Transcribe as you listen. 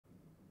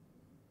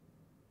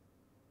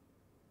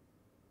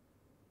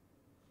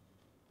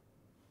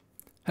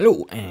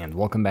Hello and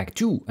welcome back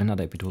to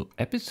another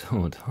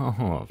episode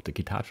of the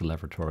Kitatcho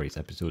Laboratories,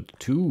 episode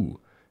 2.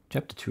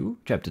 Chapter 2?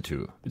 Chapter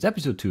 2. It's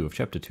episode 2 of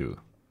chapter 2.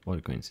 What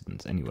a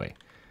coincidence. Anyway,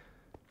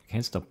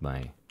 can't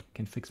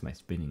fix my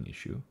spinning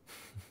issue.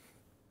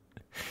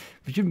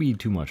 It shouldn't be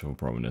too much of a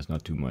problem. There's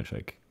not too much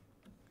like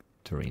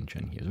terrain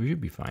in here, so we should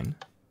be fine.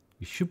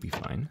 We should be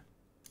fine.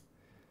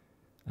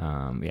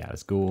 Yeah,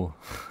 let's go.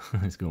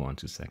 Let's go on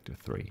to sector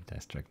 3.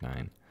 Test track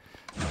 9.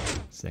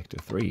 Sector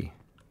 3.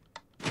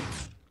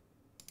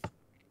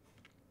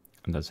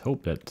 And let's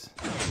hope that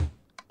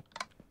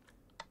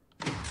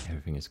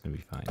everything is going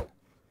to be fine.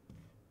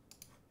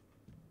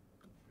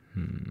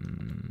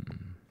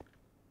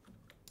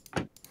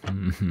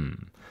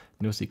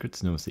 No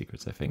secrets,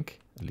 I think.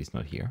 At least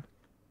not here.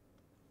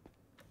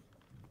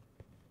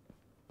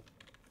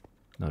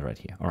 Not right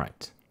here.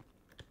 Alright.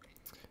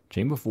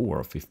 Chamber 4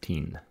 of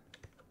 15.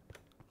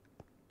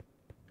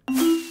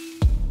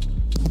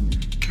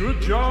 Good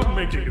job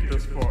making it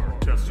this far,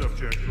 test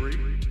subject 3.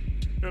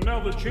 And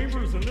now the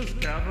chambers in this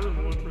cavern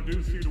will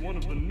introduce you to one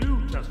of the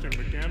new testing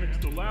mechanics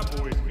the lab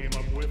boys came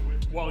up with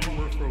while you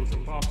were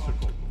frozen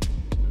popsicle.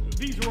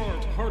 These are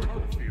our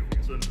particle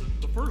fields, and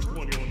the first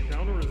one you'll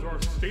encounter is our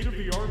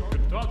state-of-the-art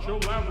Kitatcho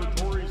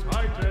Laboratories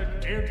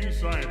high-tech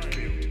anti-science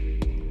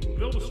field.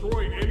 They'll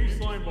destroy any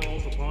slime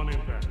balls upon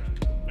impact,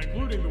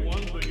 including the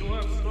ones that you'll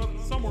have stuffed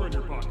somewhere in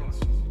your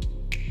pockets.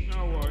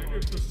 Now,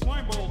 if the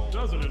slime ball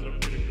doesn't end up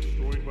getting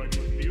destroyed by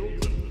these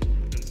fields and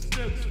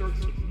instead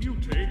starts to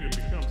mutate and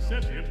become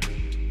sentient,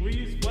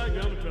 please flag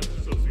down the test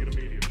associate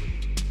immediately.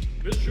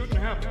 This shouldn't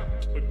happen,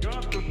 but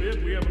God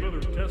forbid we have another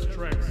test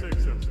track 6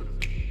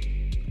 incident.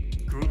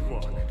 Good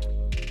luck.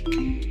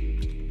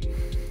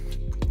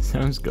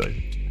 Sounds good.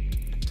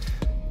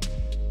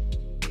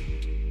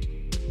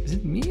 Is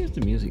it me or is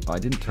the music? Oh, I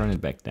didn't turn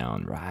it back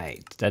down.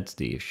 Right, that's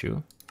the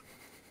issue.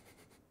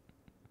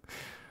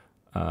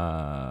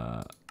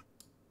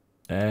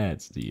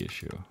 That's the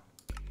issue.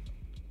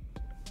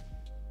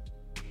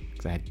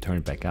 I had to turn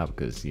it back up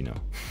because, you know,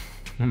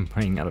 I'm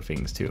playing other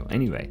things too.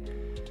 Anyway.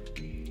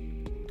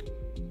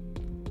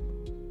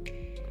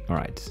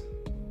 Alright.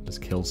 Let's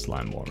kill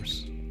slime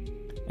wars.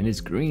 And it's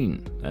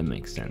green. That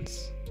makes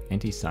sense.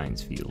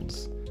 Anti-science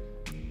fields.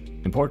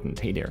 Important.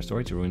 Hey there.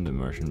 Sorry to ruin the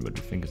immersion, but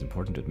we think it's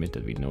important to admit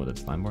that we know that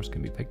slime wars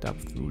can be picked up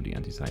through the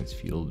anti-science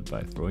field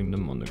by throwing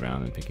them on the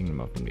ground and picking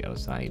them up from the other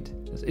side.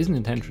 This isn't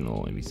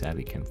intentional, and we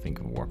sadly can't think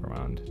of a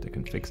workaround that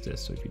can fix this,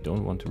 so if you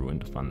don't want to ruin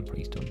the fun,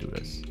 please don't do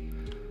this.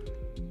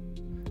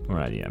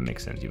 Alright, yeah,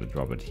 makes sense. You would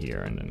drop it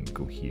here and then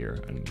go here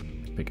and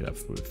pick it up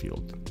through the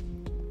field.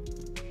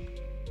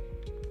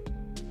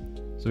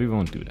 So we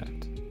won't do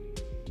that.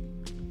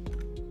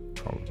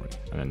 Probably.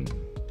 And then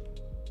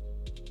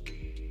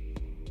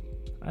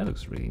that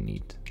looks really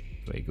neat,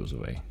 the way it goes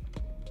away.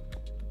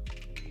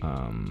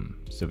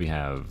 So we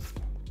have...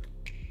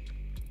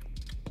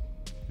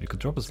 We could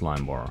drop a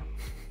slime bar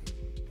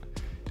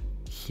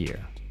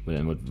here, but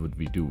then what would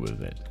we do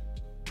with it?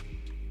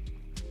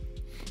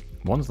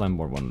 One slime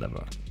bar, one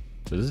lever.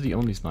 So this is the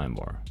only slime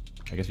bar.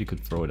 I guess we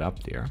could throw it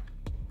up there.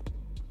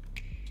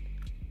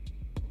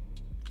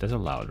 That's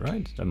allowed,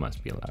 right? That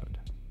must be allowed.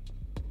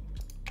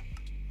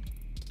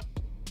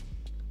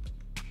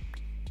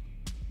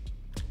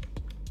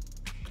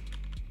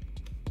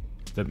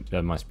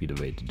 That must be the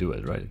way to do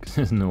it, right? Because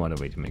there's no other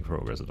way to make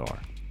progress at all.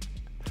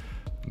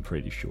 I'm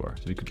pretty sure.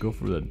 So we could go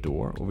through that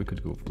door, or we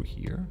could go through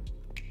here.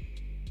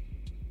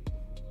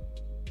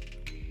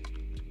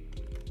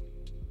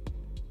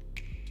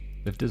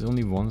 If there's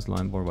only one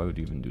slime bar, why would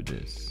you even do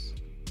this?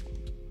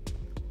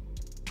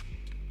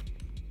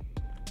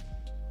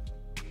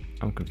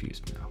 I'm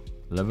confused now.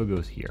 Lever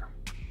goes here.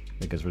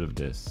 That gets rid of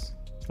this.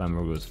 Slime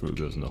bar goes through,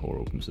 goes in the hole,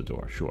 opens the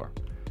door. Sure.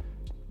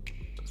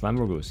 Slime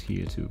bar goes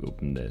here to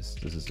open this.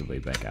 This is the way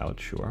back out.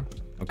 Sure.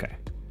 Okay.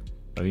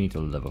 But we need to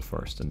lever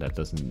first, and that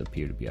doesn't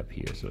appear to be up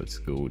here. So let's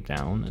go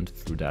down and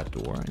through that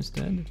door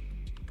instead.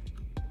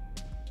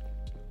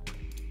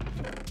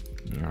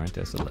 Alright,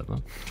 there's the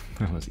lever.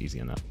 That was easy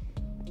enough.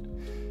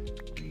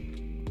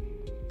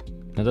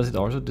 Now, does it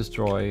also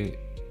destroy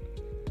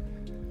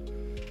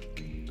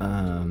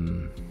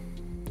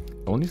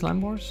only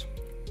slime bars?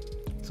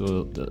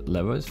 So the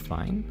lever is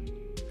fine.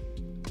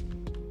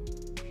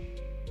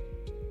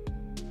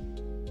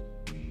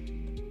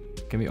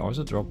 Can we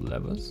also drop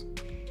levers?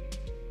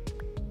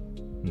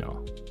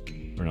 No,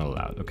 we're not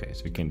allowed. Okay,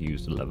 so we can't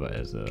use the lever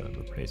as a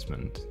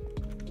replacement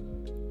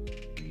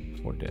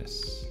for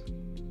this.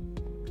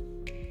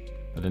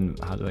 But then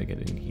how do I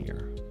get in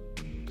here?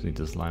 Because I need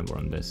the slime bar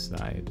on this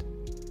side.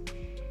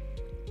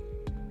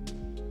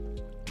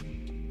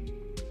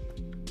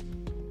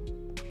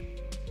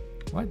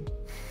 What?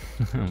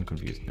 I'm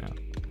confused now.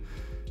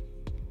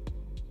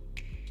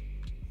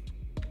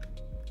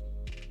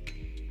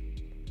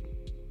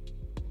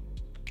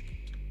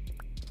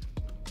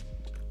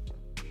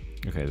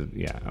 Okay,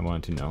 yeah, I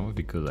wanted to know if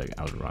we could like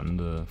outrun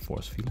the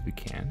force field. We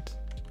can't.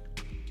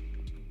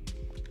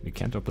 We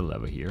can't drop the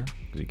lever here,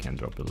 because we can't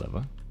drop the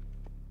lever.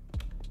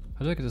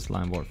 How do I get this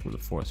slime board through the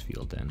force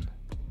field then?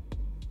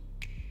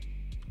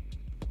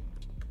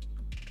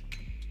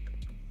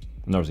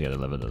 Notice, yeah, the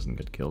lever doesn't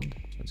get killed.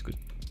 That's good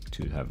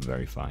to have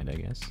verified, I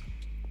guess.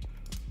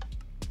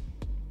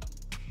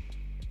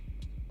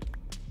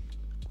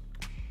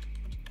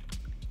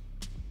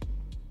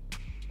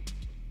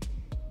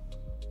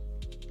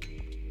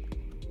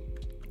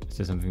 Is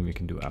there something we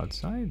can do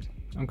outside?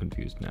 I'm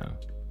confused now.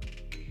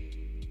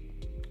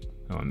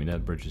 Oh, I mean,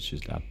 that bridge is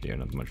just up there.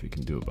 Not much we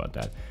can do about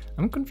that.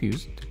 I'm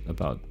confused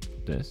about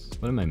this.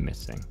 What am I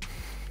missing?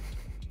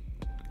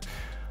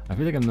 I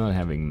feel like I'm not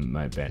having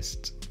my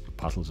best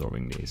puzzle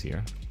solving days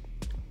here.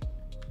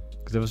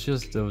 Because there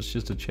was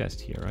just a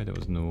chest here, right? There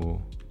was no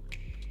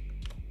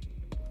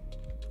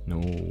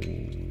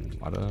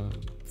other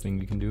thing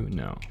we can do?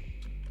 No.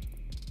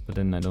 But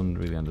then I don't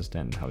really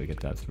understand how we get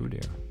that through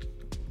there.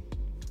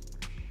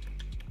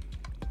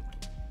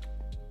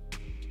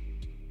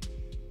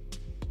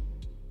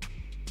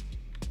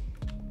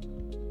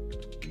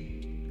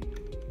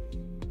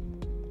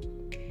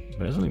 But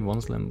there's only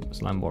one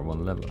slime board,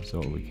 one lever, so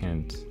we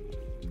can't.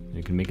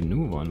 You can make a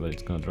new one, but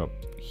it's gonna drop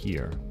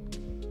here,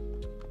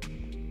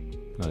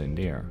 not in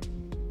there.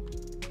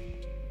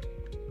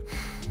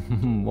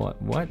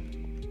 What?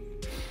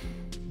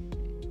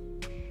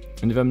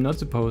 And if I'm not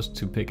supposed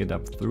to pick it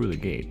up through the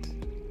gate,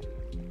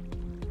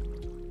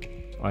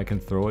 I can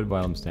throw it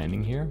while I'm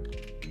standing here?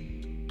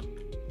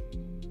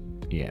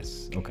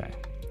 Yes, okay.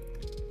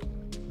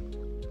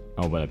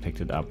 Oh, but I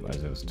picked it up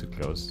as it was too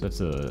close.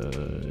 That's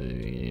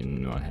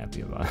not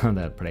happy about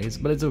that place,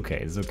 but it's okay,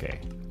 it's okay.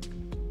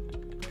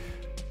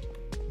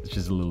 It's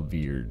just a little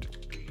weird.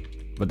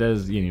 But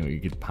there's, you know, you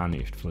get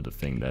punished for the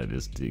thing that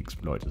is the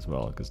exploit as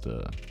well, because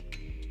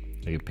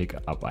you pick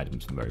up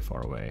items from very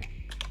far away.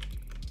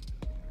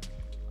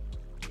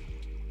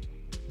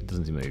 It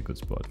doesn't seem like a good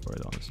spot for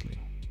it, honestly.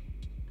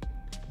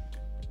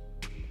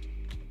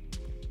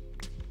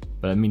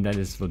 But I mean, that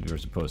is what we were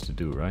supposed to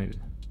do, right?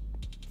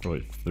 Throw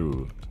it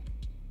through.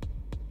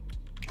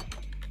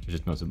 We're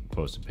just not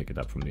supposed to pick it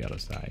up from the other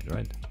side,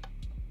 right?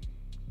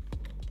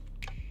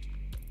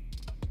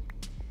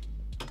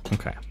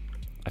 Okay.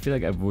 I feel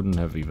like I wouldn't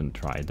have even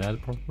tried that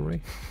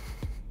properly.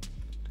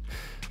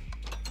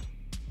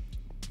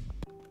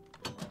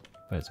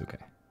 But it's okay.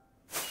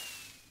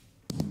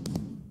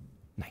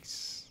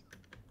 Nice.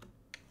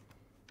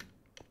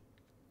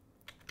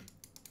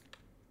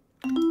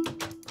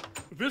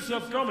 This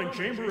upcoming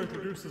chamber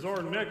introduces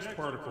our next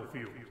particle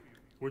field,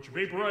 which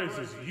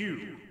vaporizes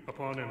you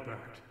upon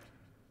impact.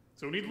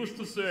 So needless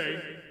to say,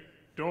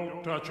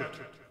 don't touch it.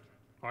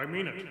 I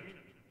mean it.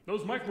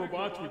 Those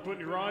microbots we put in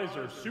your eyes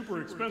are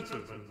super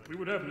expensive, and we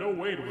would have no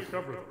way to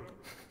recover them.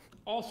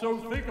 Also,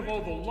 think of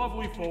all the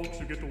lovely folks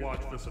who get to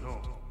watch this at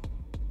home.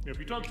 If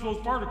you touch those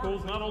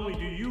particles, not only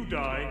do you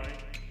die,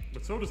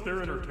 but so does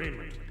their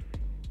entertainment.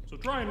 So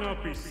try and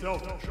not be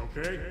selfish,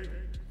 okay?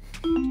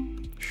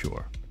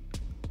 Sure.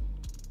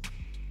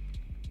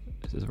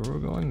 Is this where we're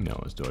going?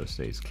 No, this door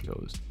stays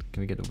closed.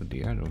 Can we get over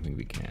there? I don't think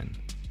we can.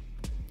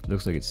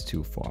 Looks like it's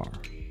too far.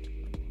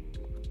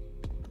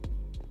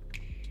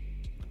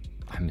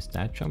 I missed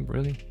that jump,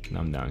 really?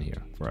 Now I'm down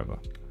here forever.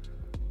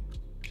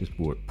 Just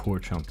poor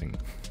jumping.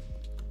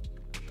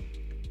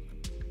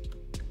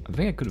 I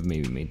think I could have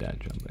maybe made that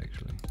jump,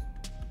 actually.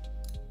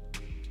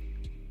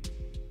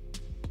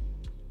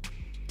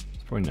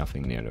 There's probably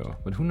nothing there, though.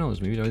 But who knows?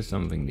 Maybe there is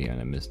something there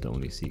and I missed the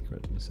only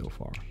secret so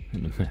far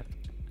in the map.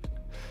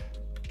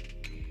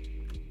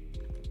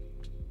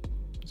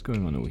 What's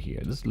going on over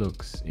here? This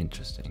looks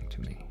interesting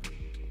to me.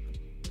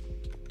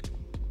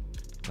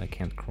 I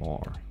can't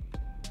crawl.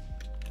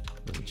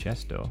 There's a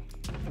chest though.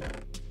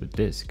 The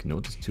disc.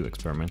 Notice 2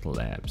 experimental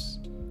labs.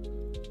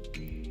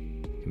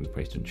 Can be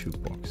placed in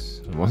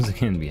jukebox. And once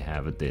again we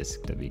have a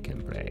disc that we can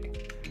play.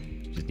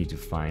 Just need to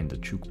find the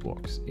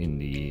jukebox in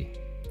the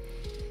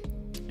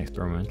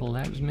experimental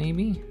labs,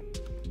 maybe?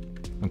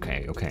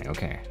 Okay.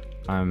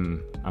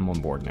 I'm on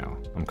board now.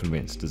 I'm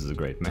convinced this is a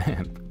great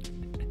map.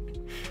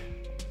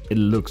 It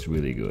looks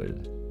really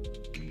good.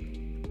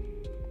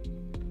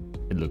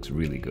 It looks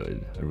really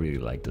good. I really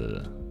like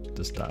the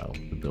style,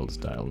 the build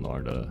style,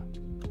 or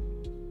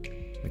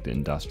like the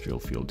industrial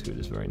feel to it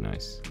is very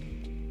nice.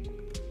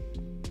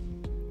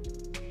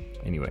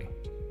 Anyway,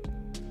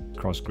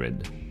 cross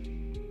grid.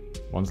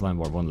 1 slime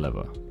board, 1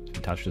 lever. If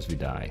we touch this, we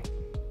die.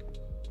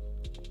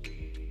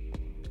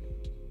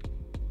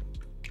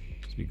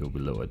 So we go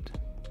below it.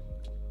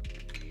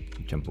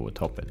 Jump over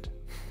top it.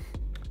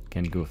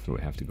 Can't go through,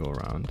 I have to go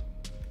around.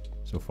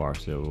 So far,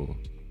 so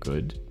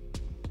good.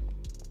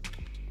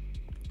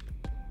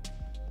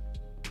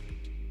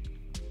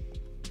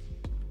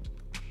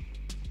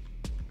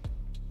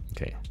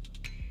 Okay,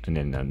 and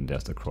then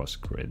there's the cross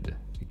grid.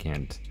 You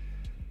can't.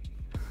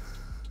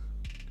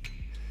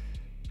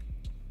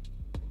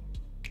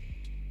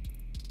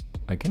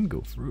 I can go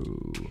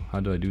through.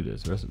 How do I do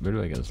this? Where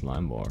do I get a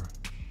slime bar?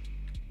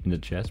 In the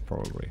chest,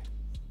 probably.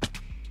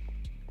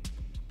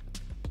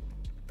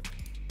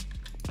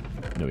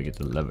 No, we get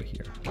the lever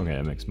here. Okay,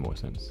 that makes more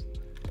sense.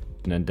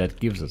 And then that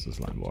gives us a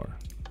slime bar.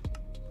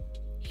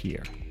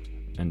 Here.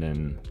 And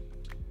then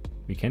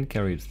we can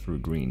carry it through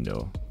green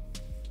though.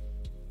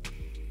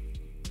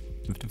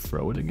 have to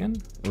throw it again?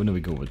 Oh no, we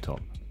go over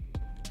top.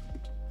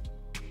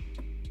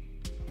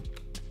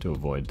 To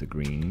avoid the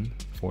green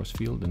force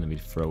field, and then we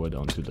throw it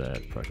onto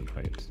the pressure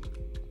plate.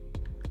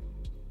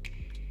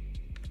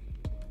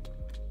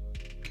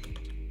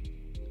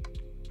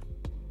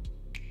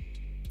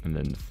 And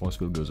then the force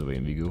field goes away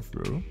and we go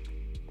through.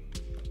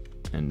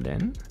 And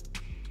then...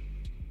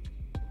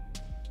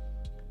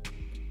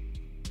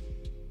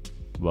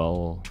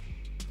 well,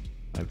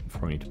 I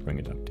probably need to bring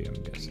it up there,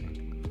 I'm guessing.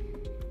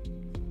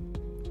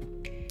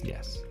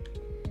 Yes.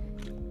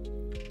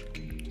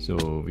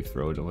 So we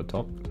throw it over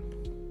top.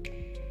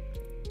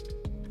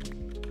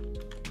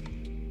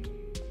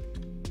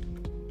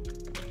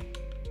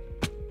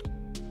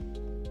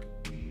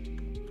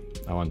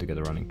 I wanted to get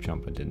a running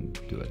jump, I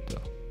didn't do it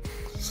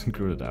though.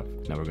 Screwed it up.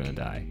 Now we're gonna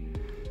die.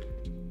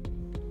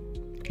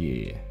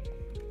 Yeah.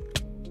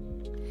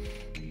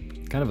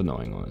 Kind of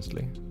annoying,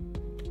 honestly.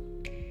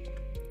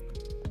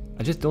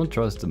 I just don't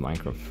trust the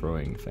Minecraft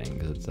throwing thing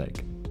because it's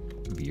like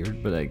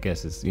weird, but I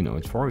guess it's, you know,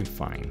 it's probably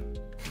fine.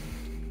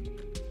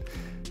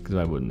 Because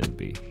why wouldn't it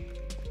be?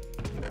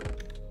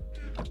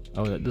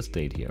 Oh, that just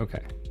stayed here.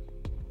 Okay.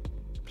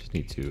 Just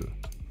need to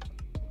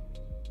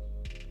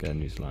get a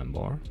new slime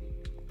bar.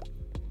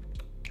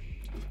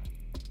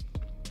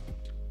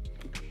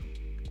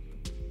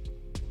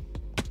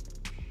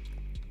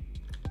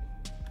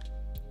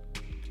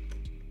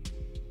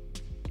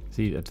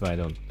 See, that's why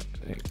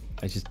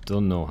I just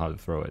don't know how to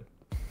throw it.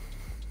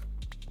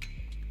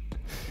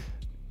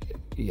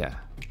 Yeah.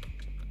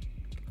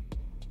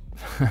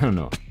 I don't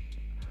know.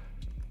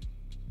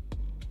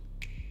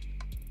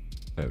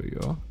 There we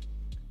go.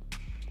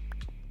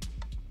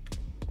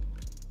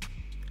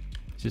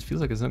 It just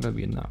feels like it's not gonna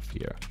be enough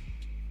here.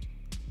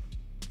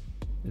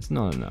 It's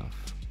not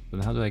enough.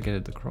 But how do I get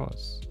it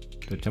across?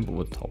 Do I jump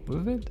over top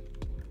of it?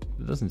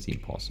 It doesn't seem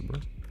possible.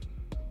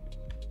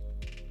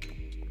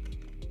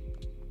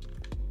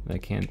 I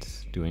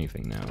can't do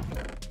anything now.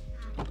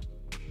 I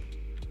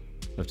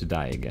have to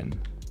die again.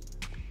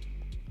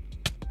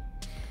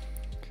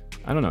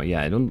 I don't know.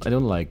 Yeah, I don't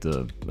like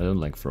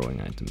throwing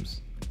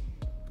items.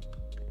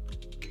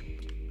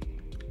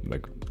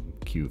 Like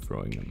Q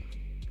throwing them.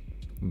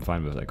 I'm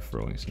fine with like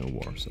throwing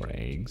snowballs or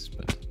eggs,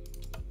 but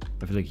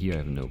I feel like here I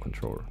have no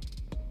control.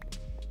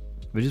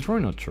 Which is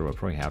probably not true. I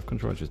probably have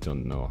control. I just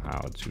don't know how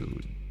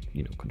to,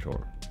 you know,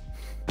 control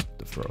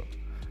the throw.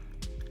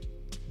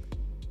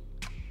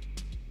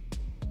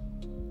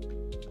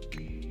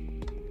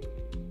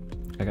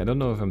 Like, I don't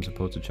know if I'm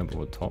supposed to jump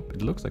over top.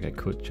 It looks like I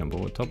could jump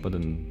over top, but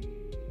then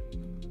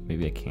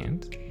maybe I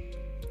can't.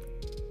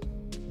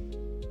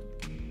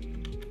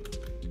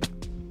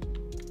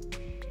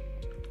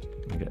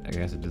 I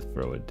guess I just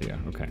throw it there.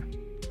 Okay.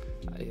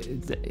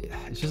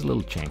 It's just a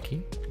little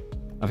janky.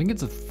 I think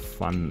it's a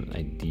fun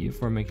idea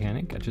for a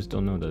mechanic. I just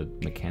don't know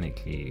that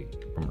mechanically,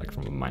 from a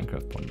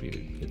Minecraft point of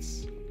view,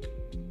 it's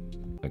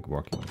like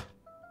working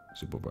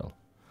super well.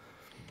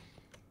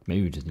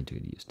 Maybe we just need to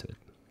get used to it.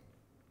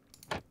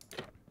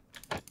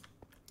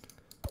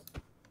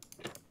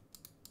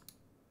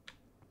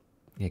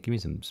 Yeah, give me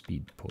some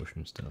speed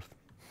potion stuff.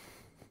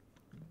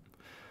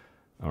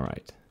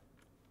 Alright.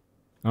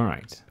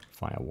 Alright.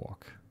 Firewalk.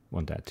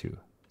 Want that too.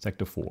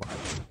 Sector 4.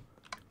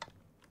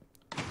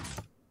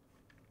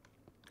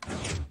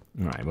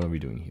 Alright, what are we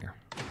doing here?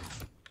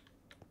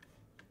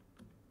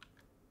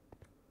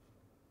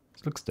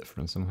 This looks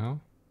different somehow.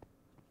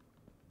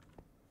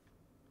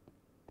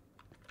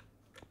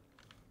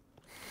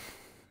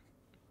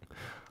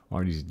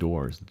 Are these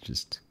doors that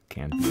just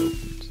can't be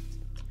opened?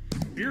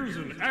 Here's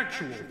an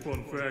actual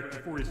fun fact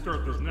before you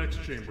start this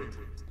next chamber.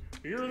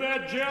 You hear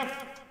that,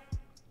 Jeff?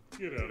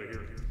 Get out of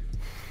here.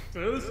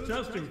 This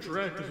testing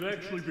track has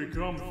actually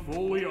become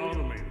fully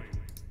automated.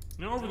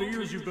 Now, over the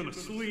years you've been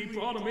asleep,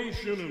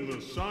 automation and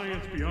the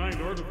science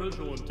behind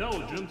artificial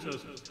intelligence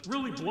has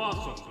really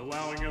blossomed,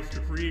 allowing us to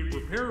create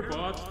repair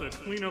bots that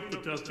clean up the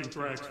testing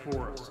tracks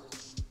for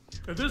us.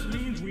 And this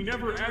means we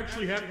never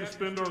actually have to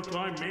spend our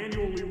time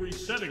manually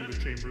resetting the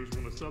chambers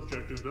when a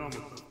subject is done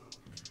with them.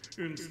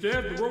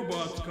 Instead, the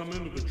robots come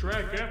into the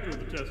track after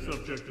the test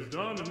subject is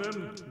done and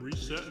then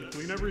reset and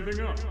clean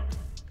everything up.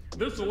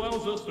 This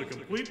allows us to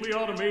completely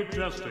automate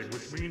testing,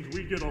 which means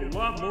we get a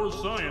lot more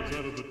science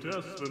out of the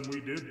tests than we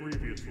did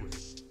previously.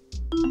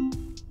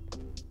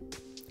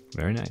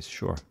 Very nice,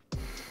 sure.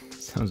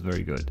 Sounds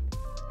very good.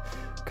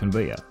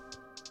 Conveyor.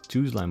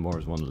 2 slime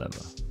bars, 1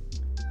 lever.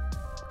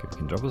 Okay, we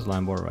can drop a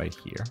slime bar right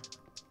here.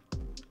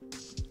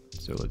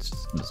 So let's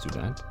do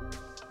that.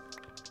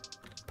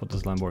 Put the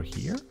slime bar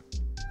here.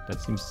 That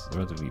seems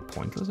relatively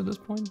pointless at this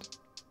point.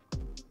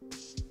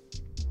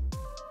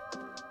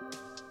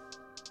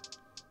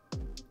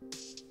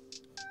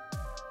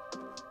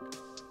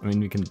 I mean,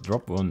 we can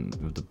drop one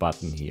with the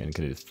button here and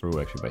get it through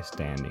actually by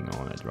standing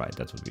on it, right?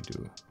 That's what we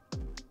do.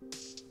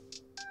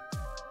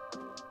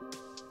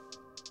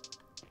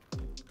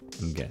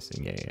 I'm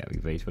guessing, yeah, we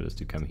wait for this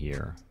to come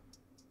here.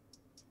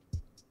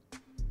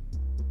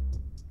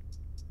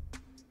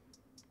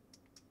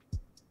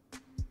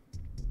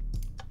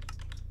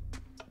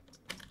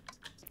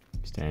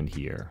 Stand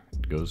here,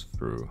 it goes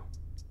through.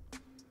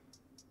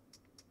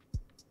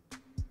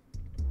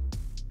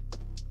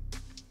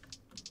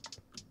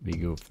 We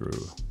go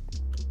through.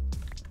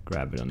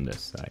 Grab it on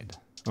this side.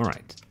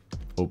 Alright.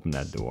 Open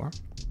that door.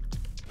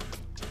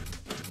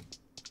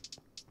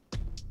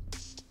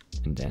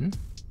 And then,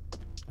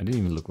 I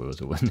didn't even look what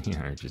was open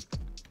here, I just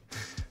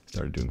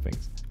started doing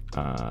things.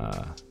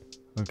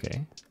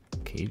 Okay,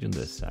 cage on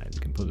this side.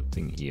 We can put a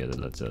thing here that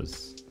lets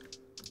us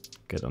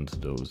get onto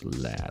those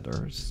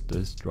ladders.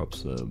 This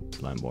drops a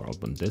slime ball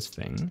up on this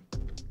thing.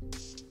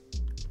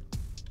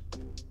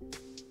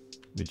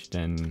 Which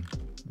then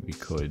we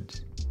could,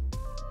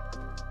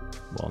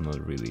 well,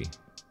 not really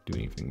do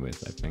anything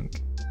with, I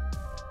think.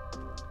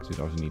 Because we'd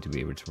also need to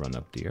be able to run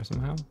up there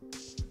somehow.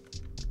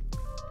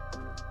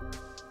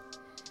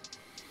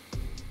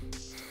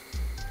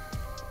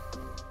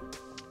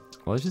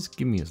 Well, just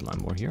give me a slime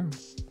ball here.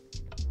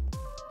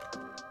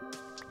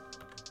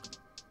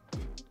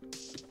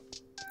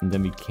 And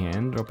then we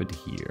can drop it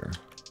here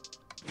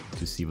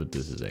to see what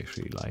this is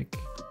actually like.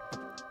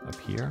 Up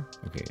here.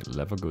 Okay,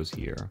 lever goes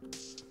here.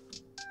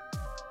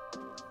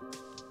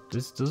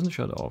 This doesn't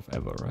shut off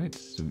ever, right?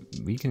 So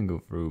we can go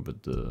through,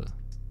 but the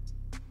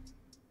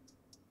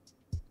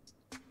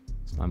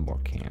slime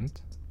ball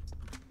can't.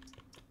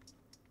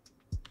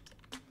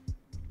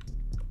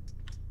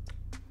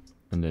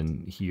 And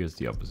then here's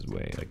the opposite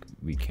way, like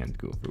we can't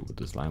go through, but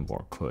the slime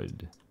bar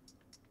could.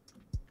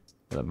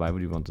 But why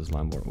would you want the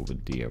slime bar over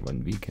there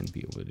when we can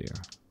be over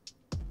there?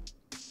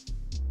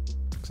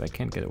 Because I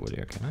can't get over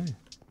there, can I?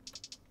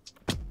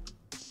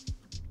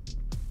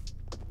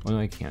 Oh no,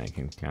 I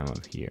can climb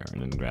up here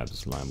and then grab the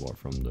slime bar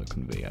from the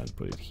conveyor and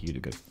put it here to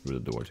get through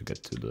the door to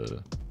get to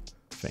the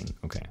thing.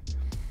 Okay.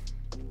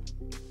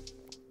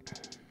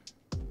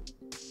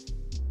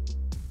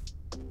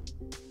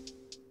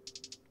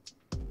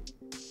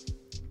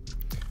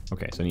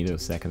 Okay, so I need a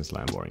second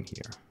slime bar in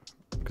here.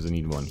 Because I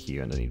need one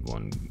here and I need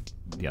one,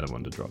 the other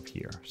one to drop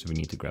here. So we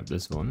need to grab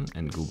this one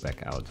and go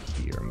back out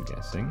here, I'm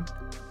guessing.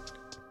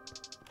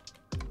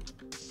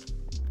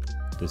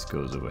 This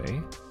goes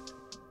away.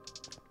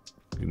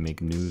 We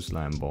make a new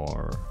slime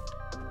bar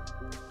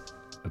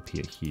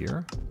appear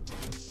here.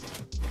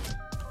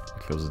 It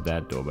closes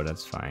that door, but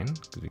that's fine,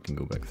 because we can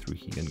go back through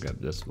here and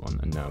grab this one.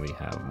 And now we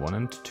have 1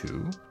 and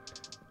 2.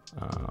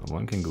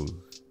 One can go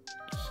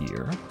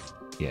here.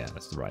 Yeah,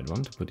 that's the right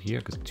one to put here,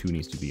 because 2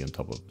 needs to be on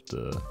top of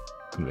the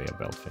conveyor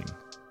belt thing.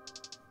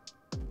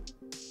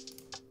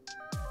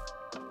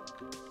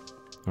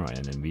 Alright,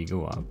 and then we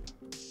go up.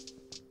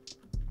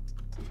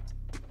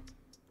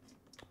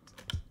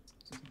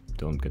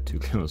 Don't get too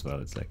close while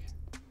it's like,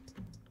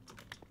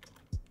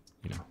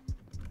 you know.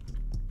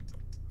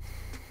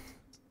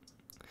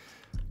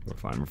 We're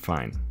fine, we're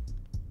fine.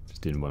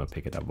 Just didn't want to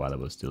pick it up while I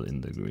was still in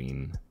the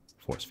green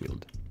force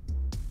field.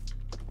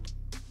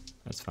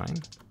 That's fine.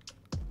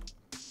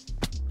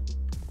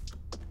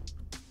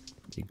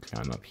 We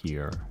climb up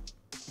here.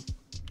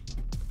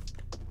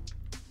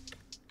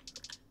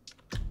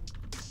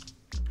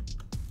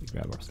 We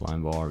grab our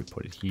slime bar, we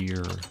put it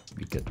here,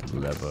 we get the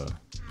lever,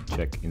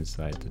 check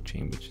inside the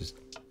chamber, just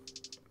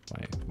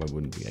why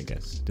wouldn't we, I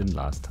guess. Didn't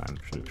last time,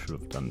 should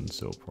have done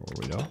so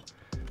probably though.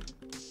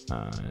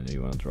 And then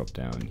you want to drop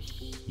down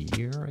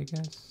here, I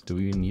guess. Do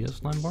we even need a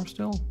slime bar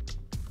still?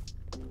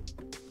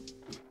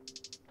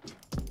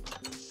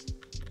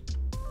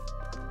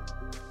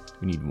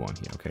 We need one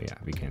here, okay, yeah,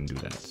 we can do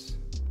that.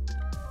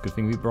 Good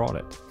thing we brought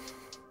it.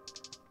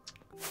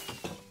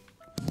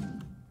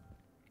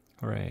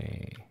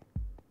 Hooray.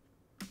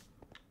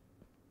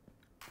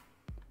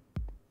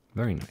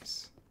 Very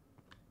nice.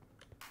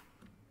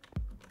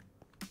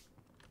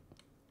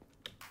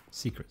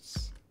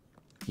 Secrets.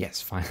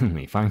 Yes,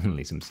 finally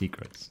some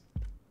secrets.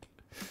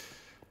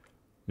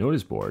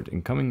 Notice board.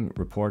 Incoming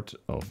report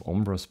of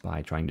Umbra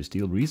spy trying to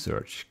steal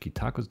research.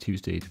 Kitatcho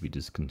Tuesday to be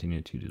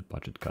discontinued due to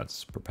budget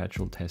cuts.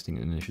 Perpetual testing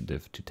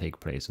initiative to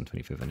take place on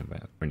 25th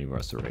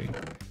anniversary.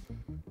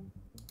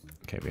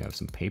 Okay, we have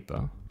some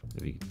paper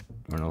that we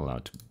are not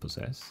allowed to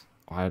possess.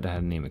 Oh, I had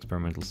a name,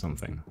 experimental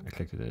something. I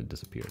clicked it and it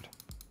disappeared.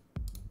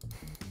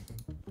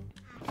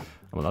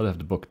 I'm allowed to have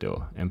the book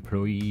though.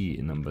 Employee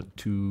number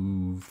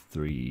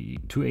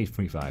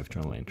 2835,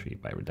 journal entry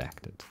by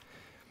redacted.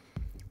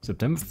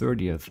 September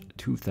 30th,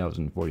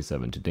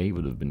 2047. Today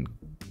would have been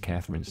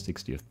Catherine's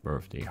 60th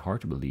birthday.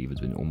 Hard to believe it's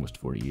been almost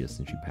 40 years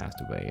since she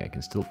passed away. I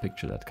can still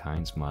picture that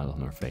kind smile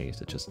on her face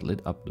that just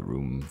lit up the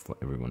room for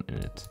everyone in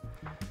it.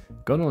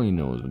 God only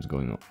knows what's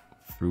going on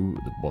through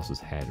the boss's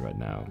head right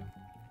now.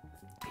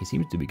 He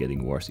seems to be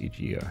getting worse each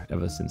year,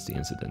 ever since the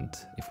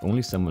incident. If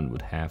only someone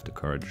would have the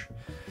courage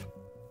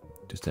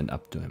to stand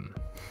up to him.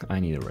 I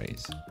need a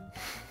raise.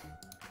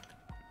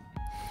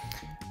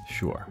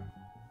 Sure.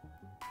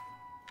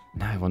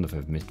 Now I wonder if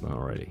I've missed one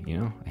already, you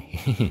know? I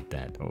hate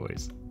that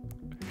always.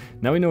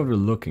 Now we know what we're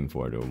looking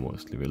for though,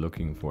 mostly. We're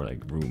looking for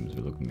like rooms,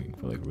 we're looking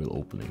for like real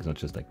openings, not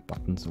just like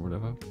buttons or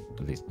whatever.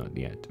 At least not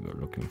yet. We're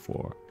looking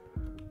for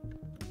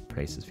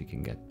places we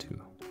can get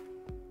to.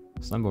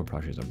 Slime ball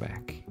plushies are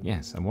back.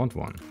 Yes, I want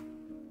one.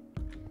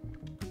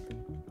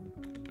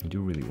 I do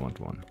really want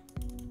one.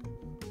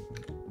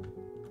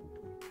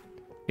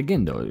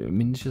 Again, though, I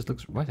mean, it just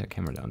looks... Why is that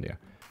camera down there?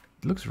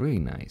 It looks really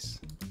nice.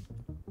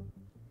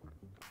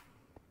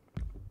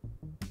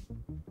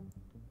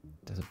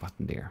 There's a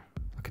button there.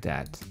 Look at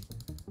that.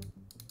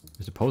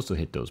 We're supposed to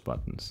hit those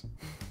buttons.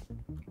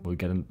 Will we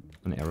get an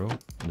arrow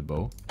and a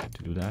bow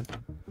to do that?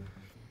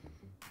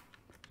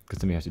 Because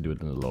then we have to do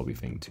it in the lobby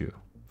thing too,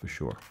 for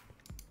sure.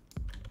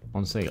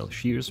 On sale.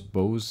 Shears,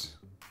 bows.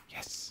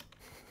 Yes.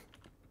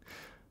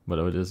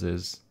 Whatever this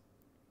is.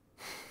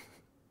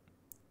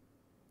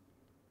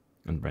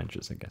 And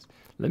branches, I guess.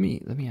 Let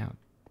me out.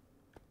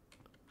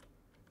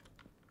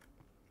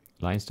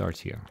 Line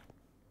starts here.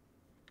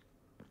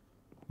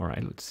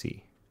 Alright, let's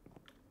see.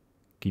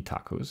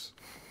 Kitatchos.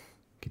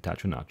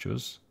 Kitatcho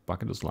nachos.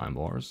 Bucket of slime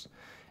bars.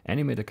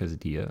 Animated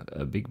quesadilla.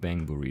 A Big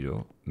Bang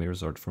burrito. Mirror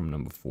sort from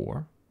number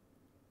 4.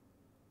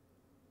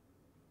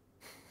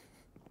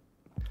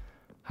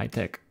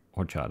 High-tech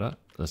horchata.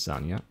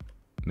 Lasagna.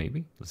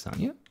 Maybe?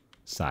 Lasagna?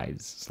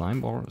 Sides. Slime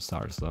bar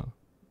salsa.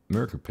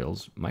 Miracle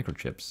pills.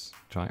 Microchips.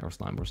 Try our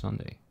slime bar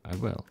sundae. I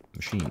will.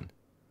 Machine.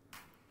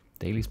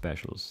 Daily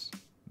specials.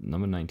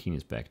 Number 19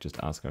 is back. Just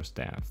ask our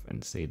staff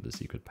and say the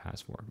secret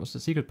password. What's the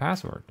secret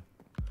password?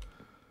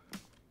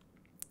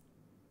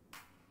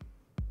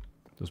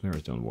 Those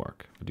mirrors don't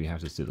work, but you have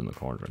to sit in the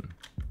cauldron.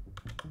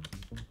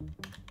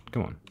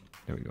 Come on.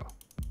 There we go.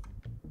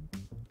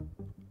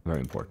 Very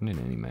important in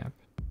any map.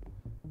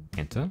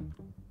 Enter.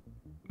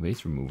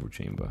 Waste removal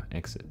chamber.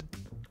 Exit.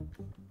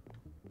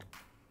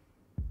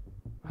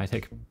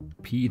 High-tech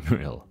pea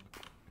drill.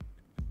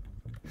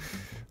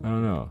 I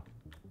don't know.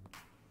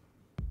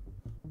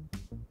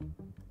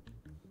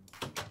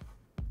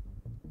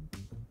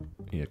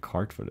 Need a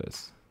cart for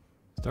this.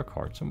 Is there a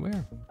cart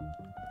somewhere?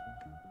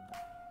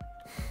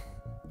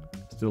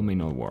 Still may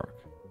not work.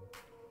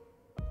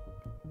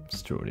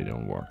 It's true, they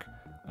don't work.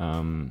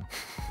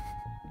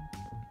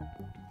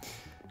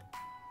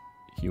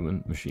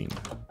 Human machine.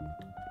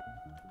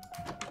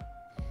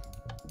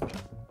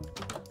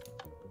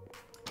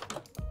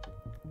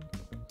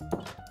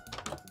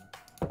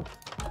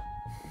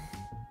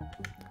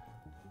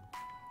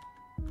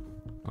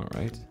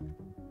 Alright.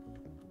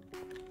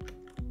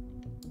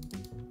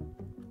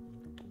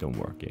 Don't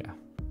work, yeah.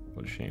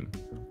 What a shame. I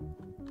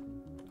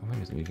don't think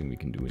there's anything we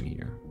can do in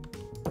here.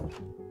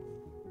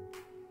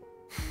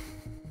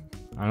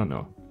 I don't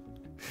know.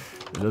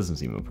 It doesn't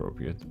seem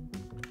appropriate.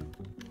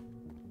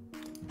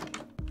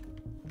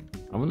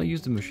 I want to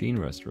use the machine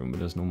restroom, but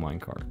there's no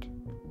minecart.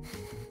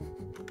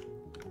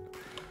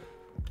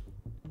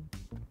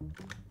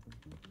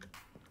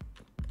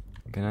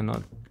 Can I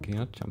not? Can you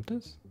not jump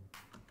this?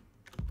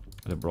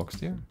 Are there blocks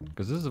there?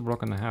 Because this is a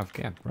block and a half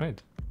gap,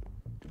 right?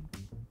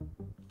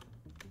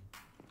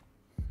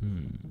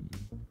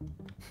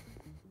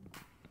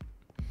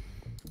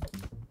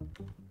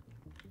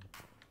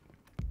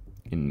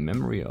 In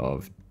memory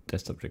of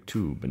Test Subject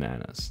 2,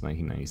 Bananas,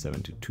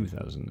 1997 to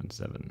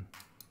 2007.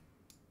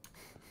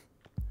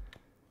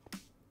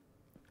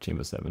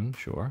 Chamber 7,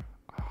 sure.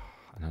 Oh,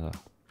 another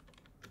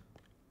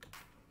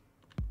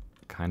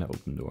kind of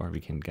open door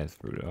we can get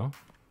through though.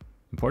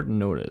 Important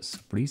notice,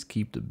 please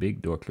keep the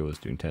big door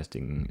closed during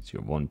testing. It's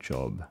your one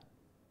job.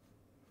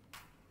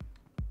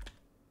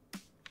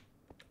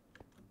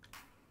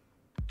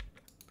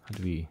 How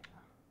do we...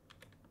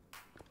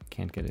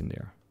 Can't get in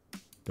there.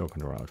 Door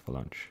control out for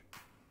lunch.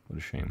 What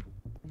a shame.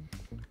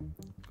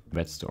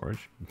 Wet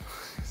storage.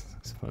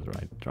 Suppose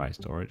right. Dry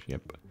storage,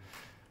 yep.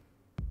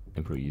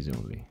 Employees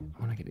only.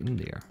 I want to get in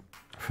there.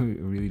 I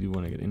really do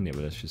want to get in there,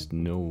 but there's just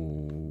no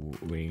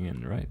way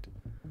in, right?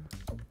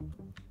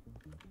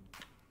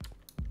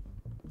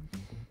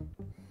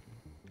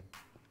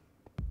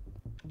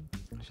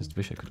 I just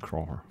wish I could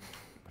crawl,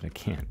 but I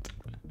can't.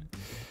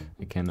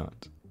 I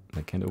cannot.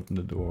 I can't open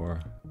the door.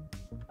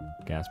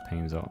 Gas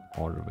panes are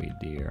all the way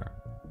there.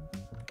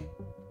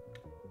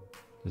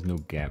 There's no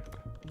gap.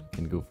 I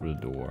can go through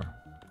the door.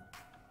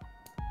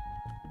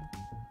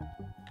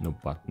 No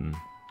button.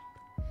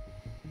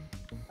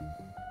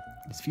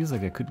 This feels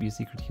like there could be a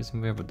secret here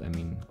somewhere, but I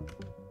mean...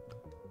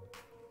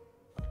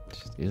 It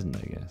just isn't, I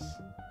guess.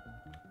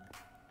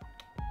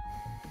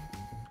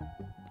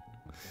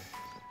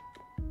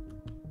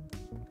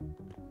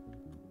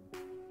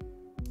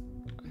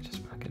 I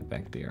just want to get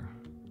back there.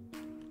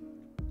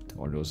 To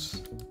all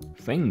those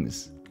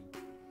things.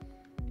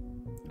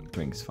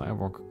 Drinks,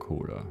 Firework,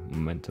 Cola,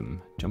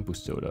 Momentum, Jumbo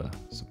Soda,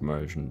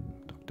 Submersion,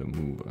 Dr.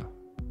 Mover.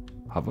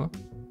 Hover?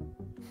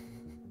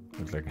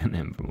 Looks like an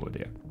M from over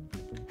there.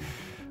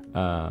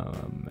 Oh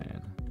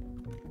man.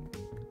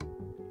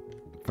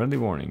 Friendly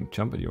warning,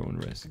 jump at your own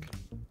risk.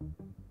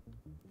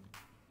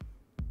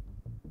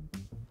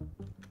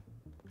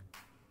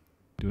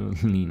 Do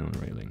not lean on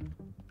railing.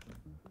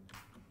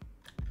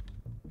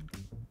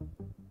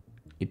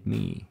 It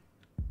me.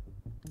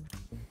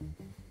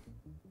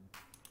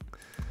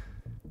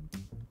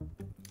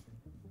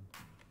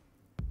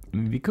 I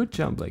mean, we could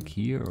jump like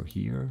here or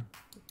here,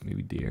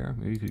 maybe there,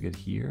 maybe we could get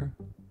here,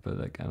 but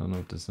like I don't know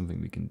if there's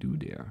something we can do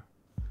there.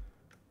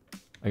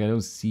 Like I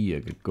don't see a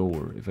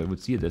goal. If I would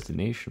see a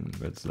destination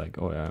where it's like,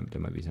 oh yeah,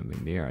 there might be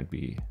something there, I'd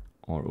be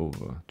all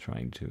over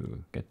trying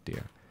to get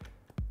there.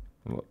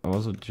 I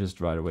also just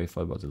right away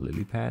thought about the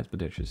lily pads, but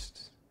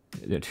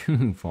they're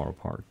too far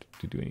apart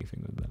to do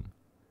anything with them.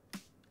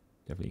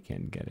 Definitely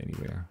can't get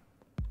anywhere.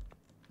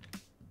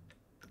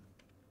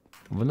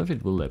 I wonder if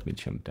it will let me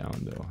jump down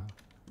though.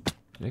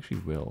 It actually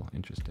will.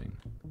 Interesting.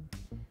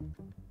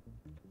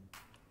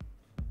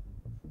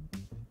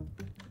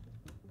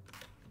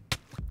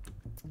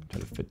 Try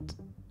to fit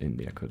in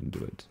there. Couldn't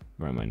do it.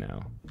 Where am I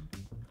now?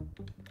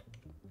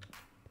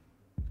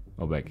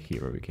 Oh, back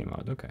here where we came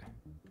out. Okay.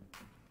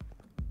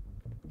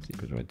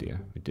 Secret right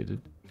there. We did it.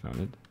 Found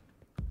it.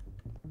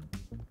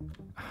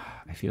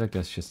 I feel like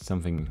there's just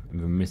something.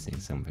 We're missing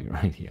something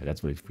right here.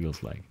 That's what it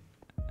feels like.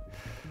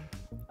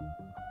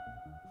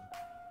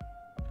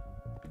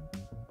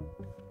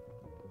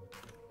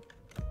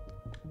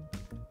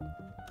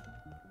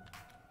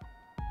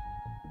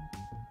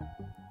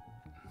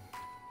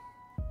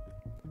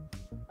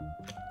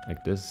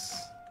 Like this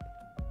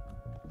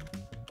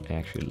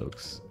actually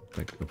looks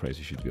like the place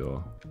you should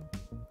go.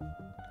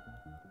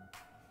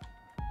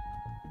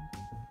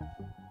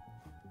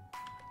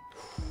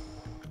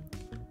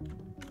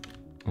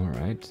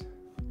 Alright.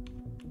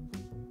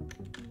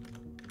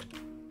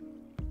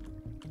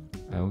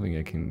 I don't think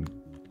I can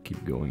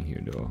keep going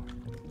here though.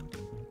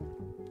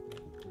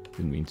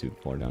 Didn't mean to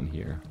fall down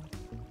here.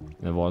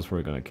 The water's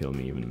probably gonna kill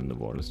me even in the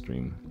water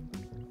stream.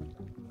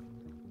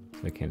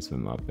 So I can't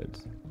swim up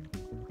it.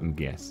 I'm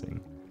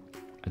guessing.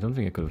 I don't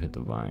think I could have hit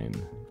the vine.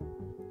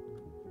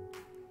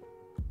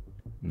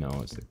 No,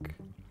 it's like...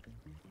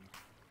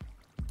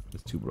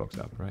 There's 2 blocks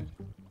up, right?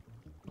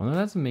 Oh no,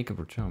 that's a make up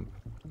or jump.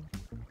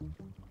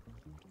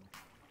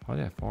 How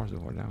did I fall so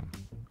far down?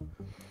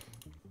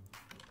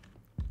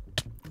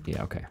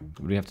 Yeah, okay.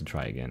 We have to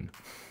try again.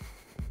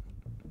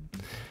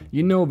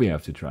 You know we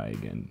have to try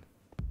again.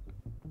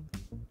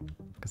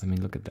 Because, I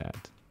mean, look at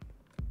that.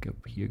 Go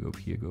up here, go up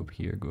here, go up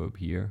here, go up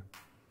here.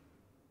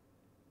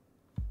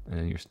 And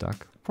then you're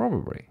stuck?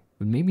 Probably.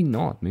 But maybe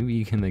not. Maybe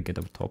you can like get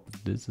up top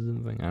of this or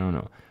something. I don't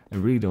know. I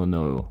really don't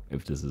know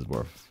if this is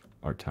worth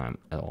our time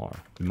at all.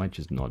 It might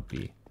just not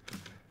be.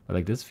 But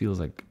like this feels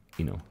like,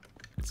 you know,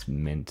 it's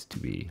meant to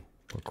be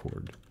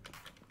recorded.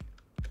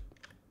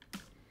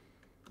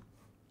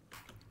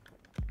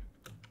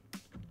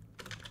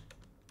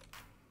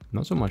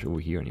 Not so much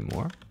over here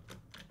anymore.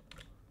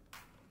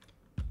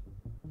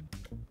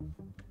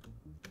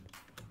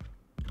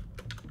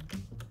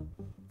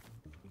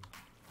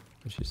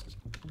 It's just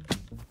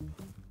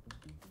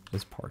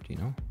this part, you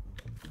know?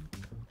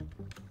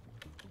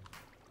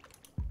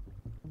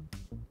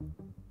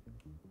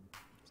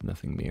 There's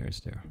nothing there,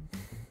 is there?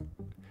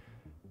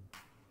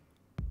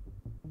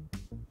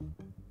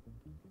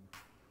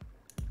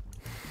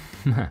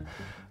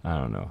 I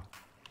don't know.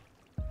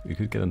 We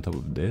could get on top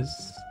of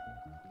this.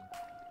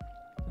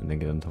 And then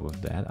get on top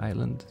of that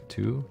island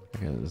too.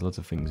 Okay, there's lots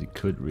of things you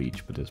could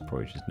reach, but there's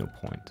probably just no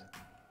point.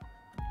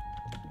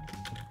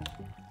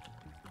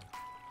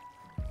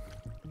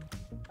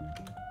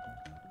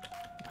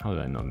 How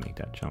did I not make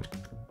that jump?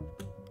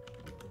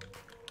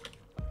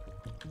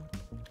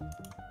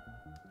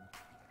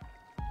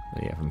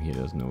 But yeah, from here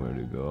there's nowhere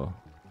to go.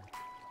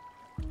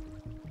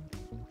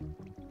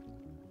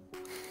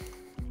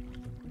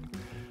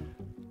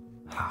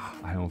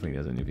 I don't think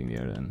there's anything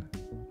there then.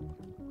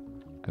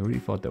 I really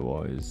thought there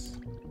was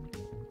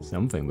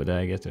something, but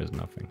I guess there's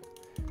nothing.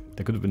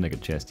 There could have been like a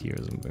chest here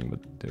or something,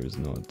 but there is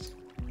not.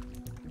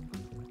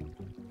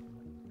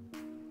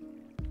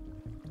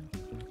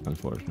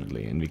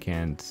 Unfortunately, and we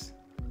can't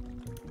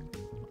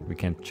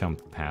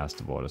jump past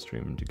the water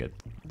stream to get,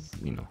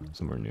 you know,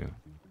 somewhere new.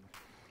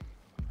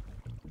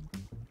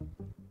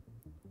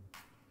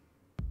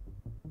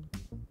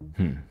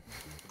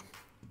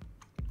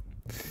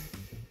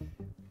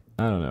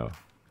 I don't know.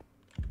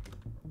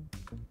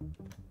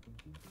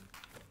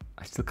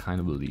 I still kind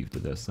of believe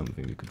that there's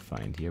something we could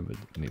find here, but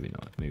maybe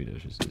not. Maybe there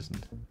just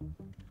isn't.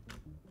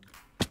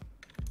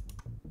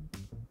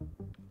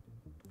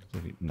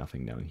 There's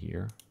nothing down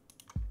here.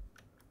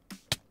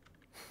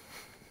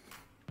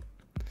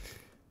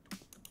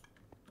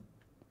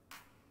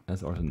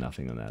 There's also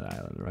nothing on that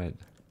island, right?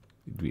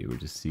 We'd be able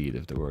to see it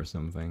if there were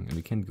something. And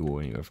we can't go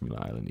anywhere from the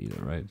island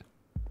either, right?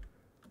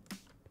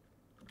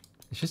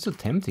 It's just so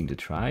tempting to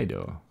try,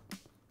 though.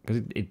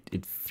 Because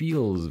it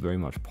feels very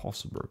much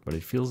possible, but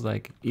it feels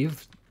like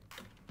if...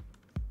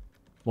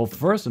 Well,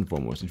 first and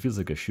foremost, it feels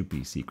like there should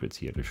be secrets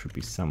here. There should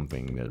be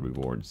something that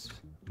rewards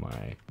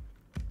my,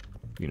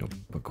 you know,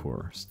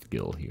 parkour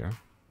skill here.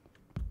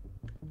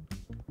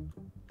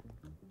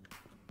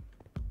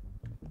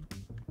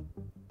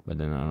 But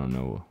then I don't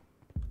know.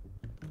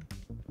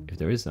 If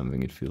there is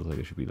something, it feels like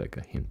there should be like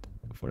a hint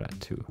for that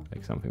too.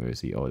 Like something where you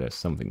see, oh, there's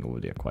something over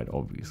there quite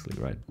obviously,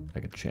 right?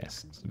 Like a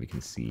chest that we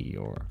can see,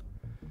 or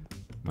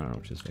I don't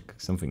know, just like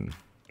something,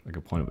 like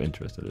a point of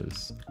interest that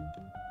is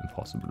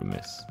impossible to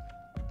miss.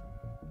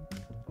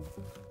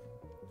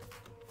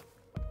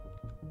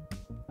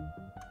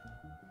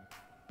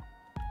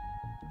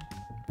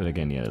 But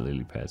again, yeah, the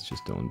lily pads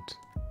just don't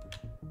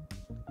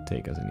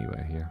take us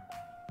anywhere here.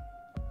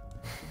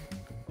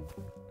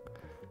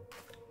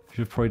 Should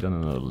have probably done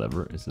another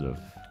lever instead of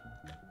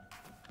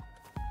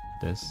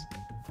this.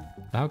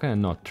 How can I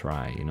not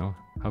try, you know?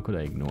 How could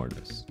I ignore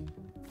this?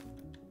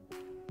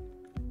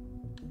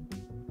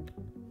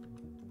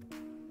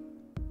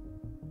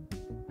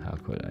 How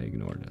could I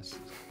ignore this?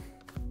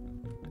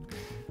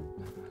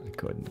 I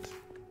couldn't.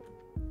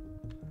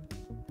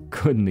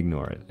 Couldn't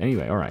ignore it.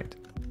 Anyway, alright.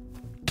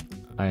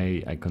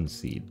 I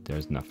concede.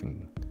 There's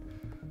nothing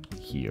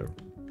here.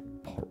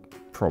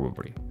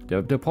 Probably.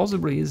 There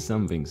possibly is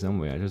something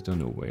somewhere. I just don't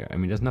know where. I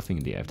mean, there's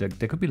nothing there. There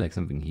could be like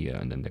something here,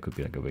 and then there could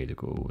be like a way to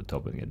go over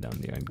top and get down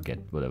there and get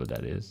whatever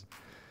that is.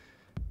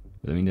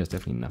 But I mean, there's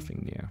definitely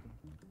nothing there.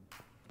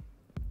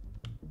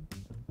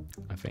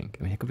 I think.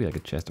 I mean, it could be like a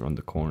chest around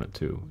the corner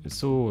too. It's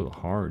so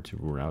hard to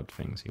rule out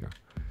things here.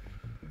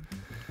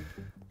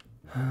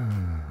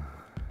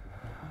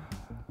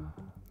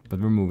 But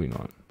we're moving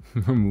on.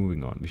 We're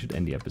moving on. We should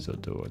end the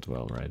episode though as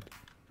well, right?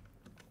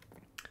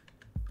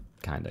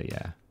 Kinda,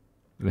 yeah.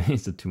 We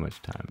wasted too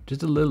much time.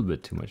 Just a little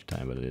bit too much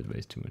time, but it did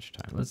waste too much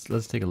time.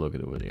 Let's take a look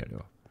at over there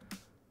though.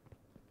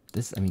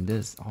 This, I mean,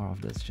 all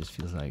of this just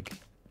feels like.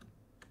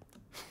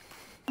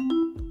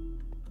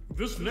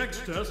 This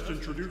next test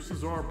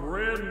introduces our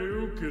brand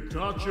new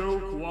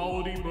Kitatcho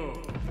quality bow.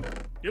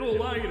 It'll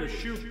allow you to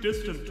shoot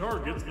distant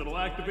targets that'll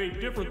activate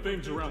different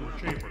things around the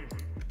chamber.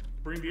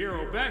 Bring the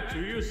arrow back to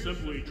you,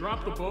 simply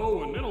drop the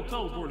bow and it'll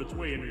teleport its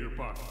way into your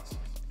pockets.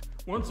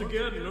 Once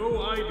again,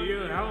 no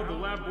idea how the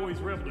lab boys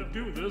were able to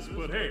do this,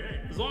 but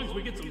hey, as long as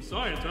we get some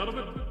science out of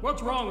it,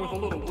 what's wrong with a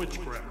little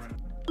witchcraft?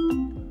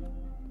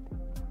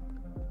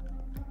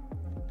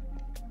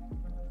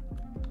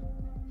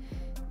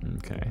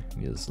 Okay,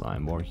 need a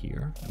slime ball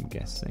here, I'm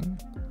guessing.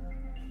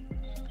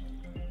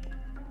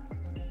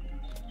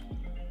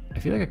 I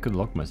feel like I could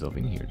lock myself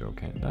in here though,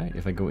 can't I?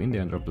 If I go in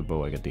there and drop the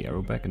bow, I get the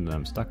arrow back and then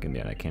I'm stuck in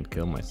there and I can't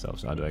kill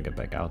myself, so how do I get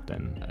back out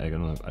then? I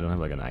don't have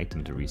like an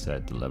item to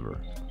reset the lever.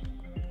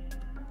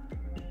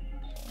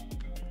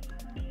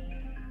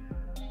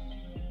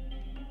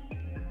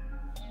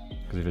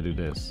 Because if I do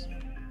this,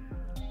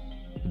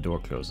 the door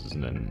closes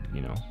and then,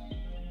 you know.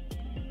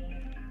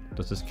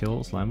 Does this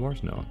kill slime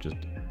wars? No, just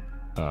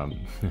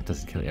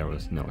does it kill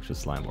arrows? No, it's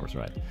just slime wars,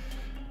 right?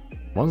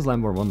 One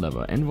slime war, one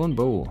lever, and one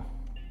bow.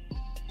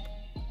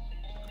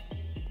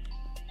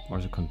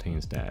 Also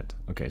contains that.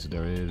 Okay, so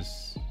there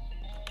is.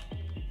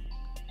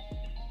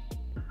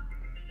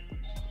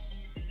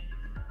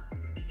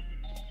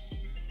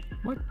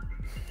 What?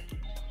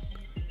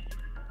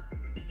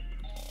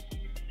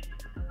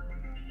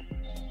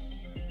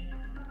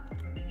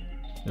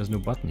 There's no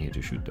button here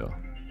to shoot though.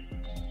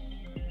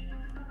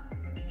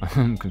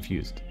 I'm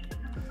confused.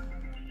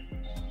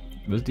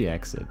 Where's the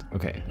exit?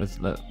 Okay,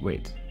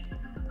 wait.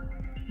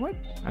 What?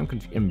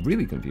 I'm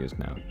really confused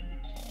now.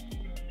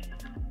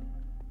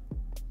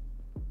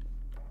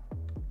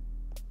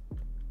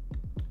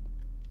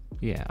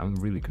 Yeah, I'm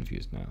really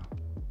confused now.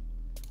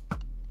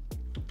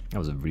 That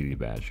was a really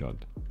bad shot.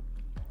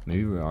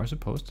 Maybe we are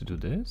supposed to do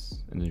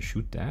this and then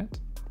shoot that?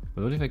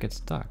 But what if I get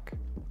stuck?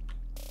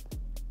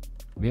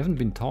 We haven't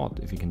been taught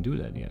if you can do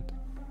that yet.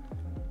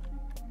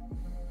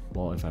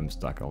 Well, if I'm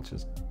stuck, I'll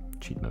just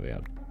cheat my way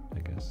out, I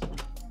guess.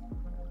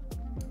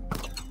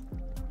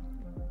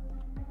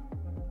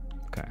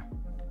 Okay.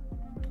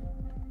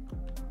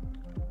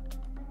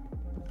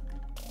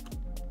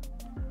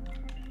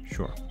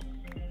 Sure.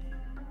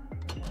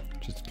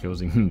 Just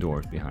closing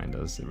doors behind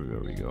us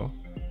everywhere we go.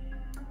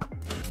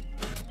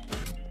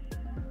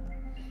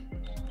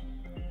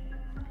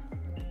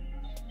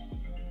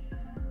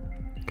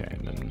 Okay,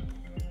 and then...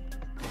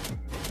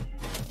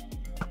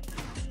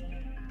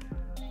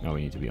 Oh,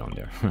 we need to be on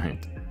there,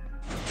 right?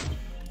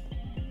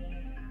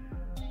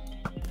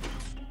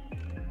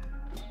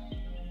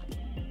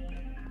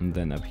 And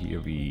then up here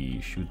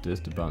we shoot this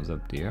to bounce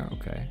up there,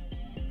 okay.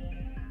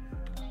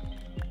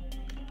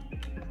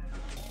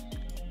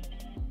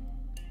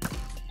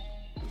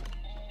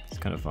 It's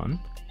kind of fun.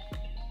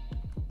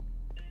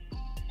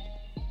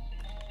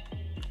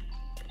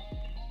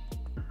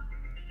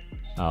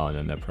 Oh, and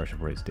then that pressure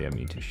plate's there, we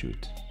need to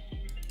shoot.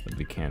 But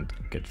we can't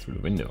get through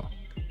the window.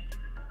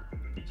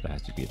 So there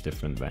has to be a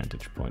different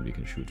vantage point we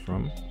can shoot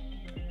from.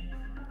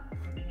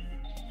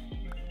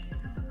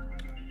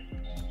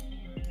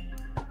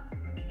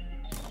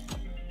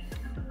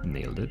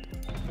 Nailed it.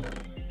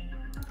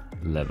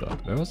 Lever.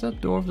 Where was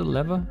that door of the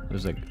lever? It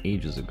was like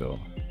ages ago.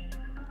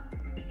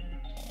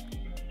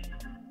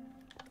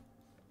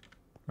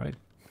 Right?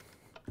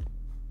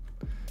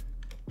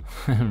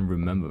 I don't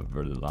remember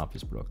where the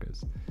lapis block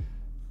is.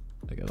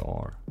 Like at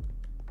all.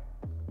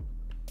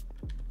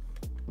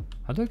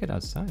 How do I get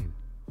outside?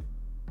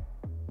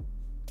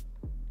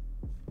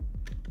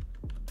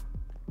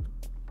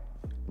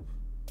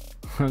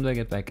 How do I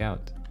get back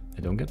out?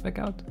 I don't get back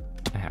out?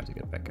 I have to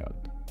get back out.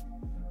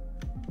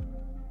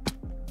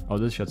 Oh,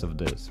 this shuts off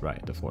this.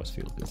 Right, the force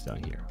field is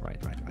down here. Right.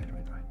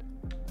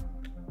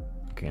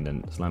 Okay, and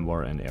then slime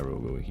bar and arrow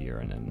go here,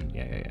 and then,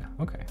 yeah.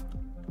 Okay.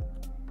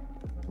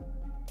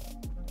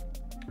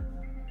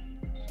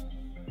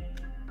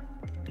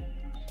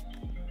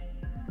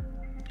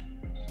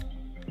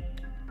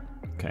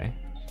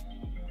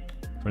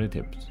 On the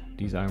tips,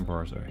 these iron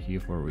bars are here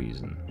for a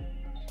reason.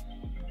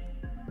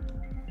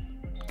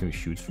 Can we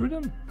shoot through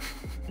them?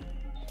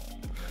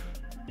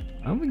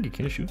 I don't think you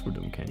can shoot through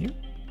them, can you?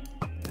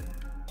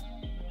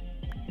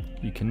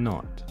 You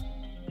cannot.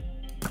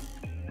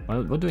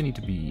 Well, what do I need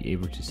to be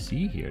able to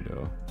see here,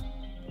 though?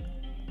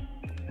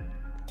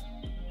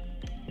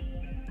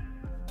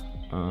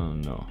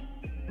 No.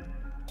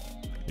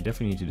 I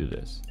definitely need to do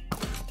this.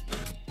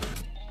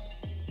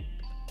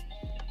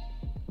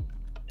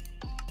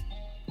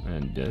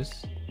 And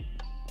this.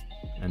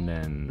 And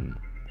then,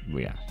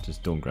 well, yeah,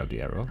 just don't grab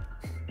the arrow.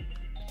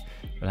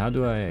 But how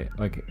do I,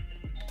 like,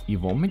 you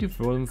want me to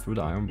throw them through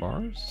the iron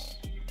bars?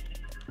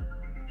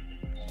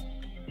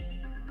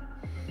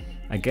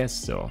 I guess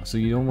so. So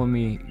you don't want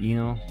me, you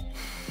know?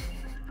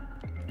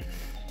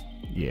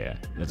 Yeah,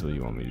 that's what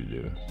you want me to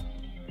do.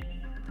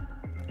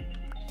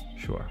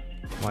 Sure.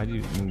 Why do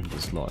you move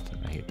the slot?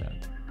 I hate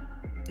that.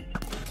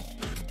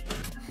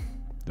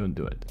 Don't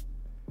do it.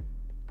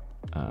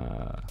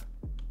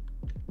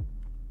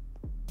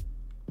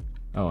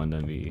 Oh, and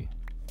then we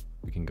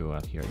can go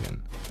out here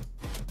again.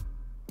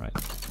 Right.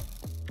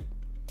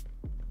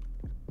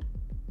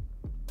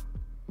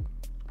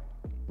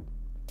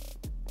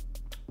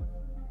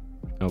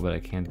 Oh, but I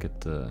can't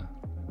get the...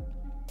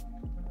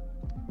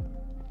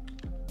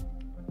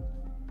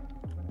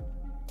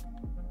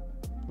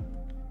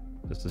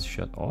 Does this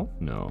shut off?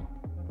 No.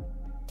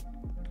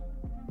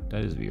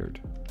 That is weird.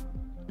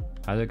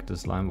 How do I get the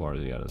slime bar to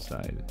the other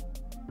side?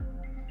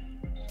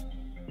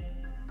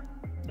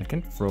 I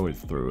can't throw it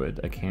through it.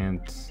 I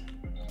can't...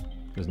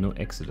 There's no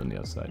exit on the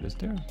other side, is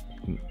there?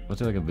 Was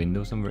there like a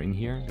window somewhere in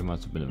here? There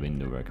must have been a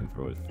window where I can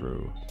throw it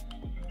through.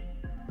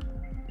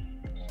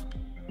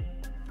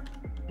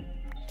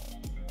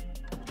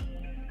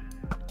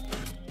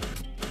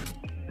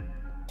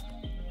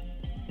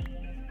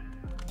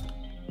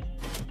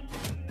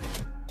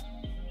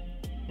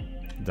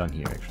 Done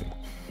here, actually.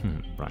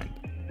 Brian.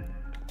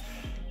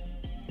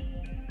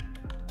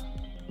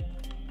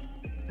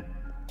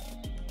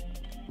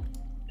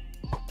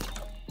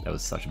 That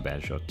was such a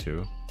bad shot,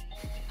 too.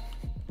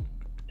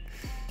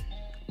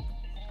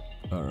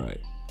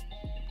 Alright.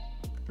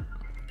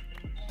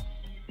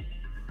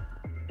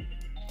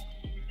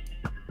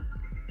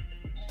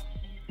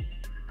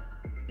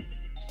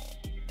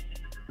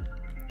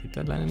 Did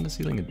that land in the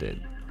ceiling? It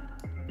did.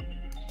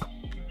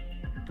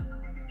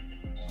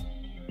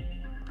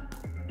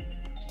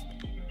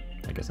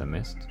 I guess I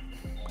missed.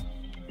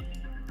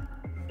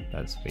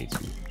 That's way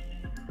too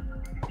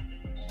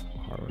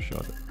hard of a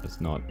shot.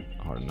 It's not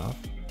hard enough.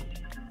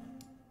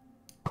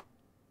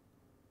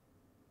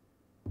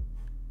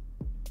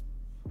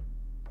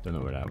 Don't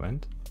know where that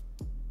went.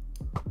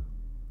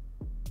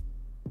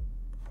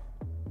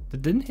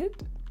 That didn't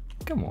hit?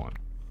 Come on.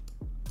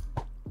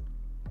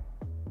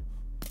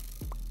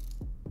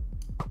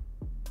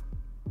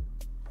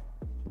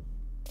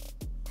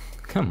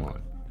 Come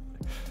on.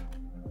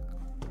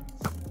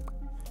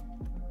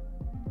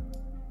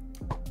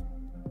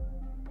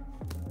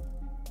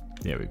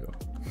 There we go.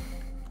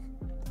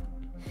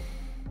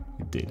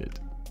 We did it.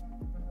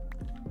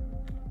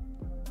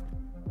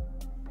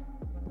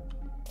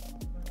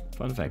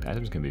 Fun fact,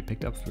 items can be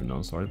picked up through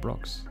non-sorted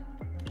blocks.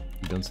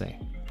 You don't say.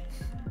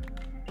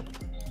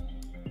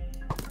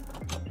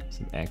 It's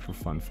an actual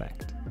fun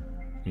fact.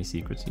 Any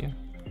secrets here?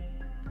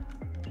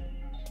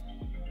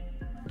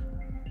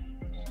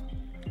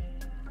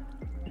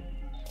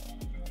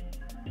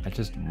 I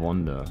just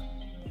wonder.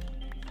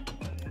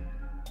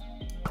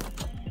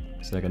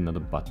 Is there like another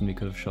button we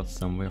could have shot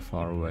somewhere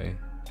far away?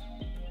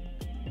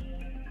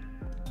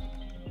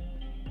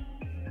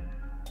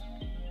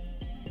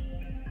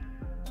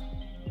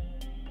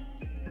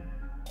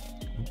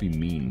 Would be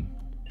mean,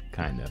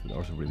 kinda, but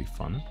also really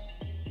fun.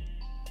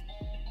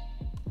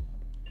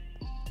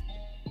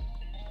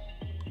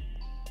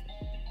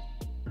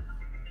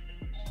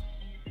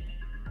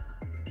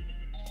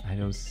 I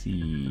don't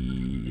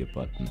see a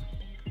button.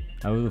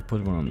 I would have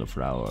put one on the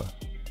flower,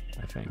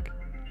 I think.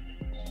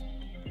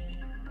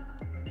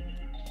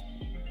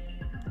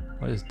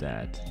 What is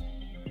that?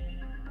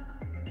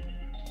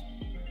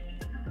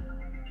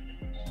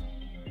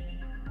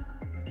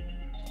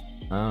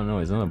 I don't know,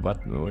 it's not a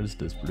button. What is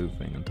this blue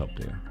thing on top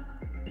there?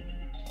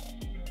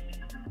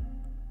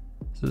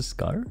 Is this a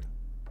scar?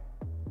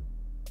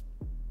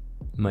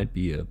 Might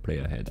be a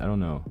player head, I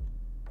don't know.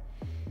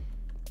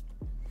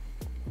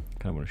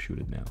 Kinda wanna shoot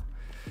it now.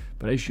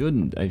 But I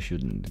shouldn't.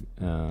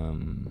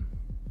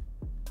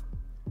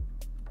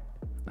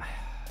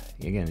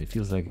 Again, it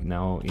feels like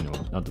now, you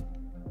know, not the...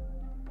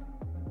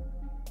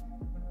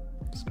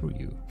 Screw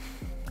you.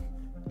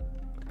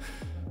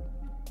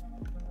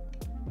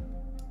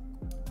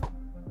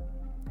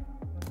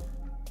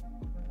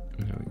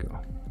 There we go.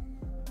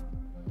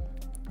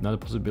 Now the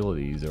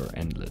possibilities are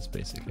endless,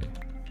 basically.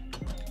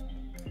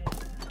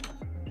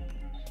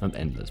 Not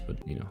endless,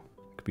 but, you know,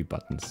 could be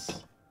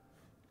buttons.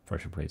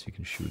 Pressure plates we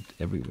can shoot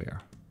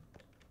everywhere.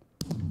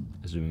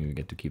 Assuming we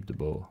get to keep the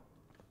bow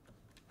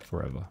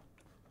forever.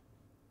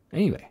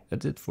 Anyway,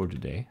 that's it for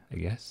today, I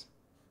guess.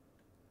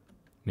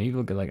 Maybe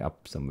we'll get like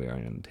up somewhere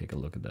and take a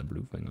look at that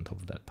blue thing on top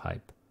of that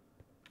pipe.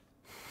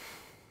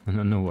 I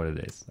don't know what it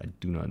is. I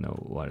do not know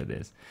what it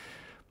is.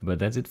 But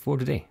that's it for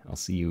today. I'll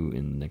see you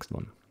in the next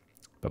one.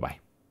 Bye-bye.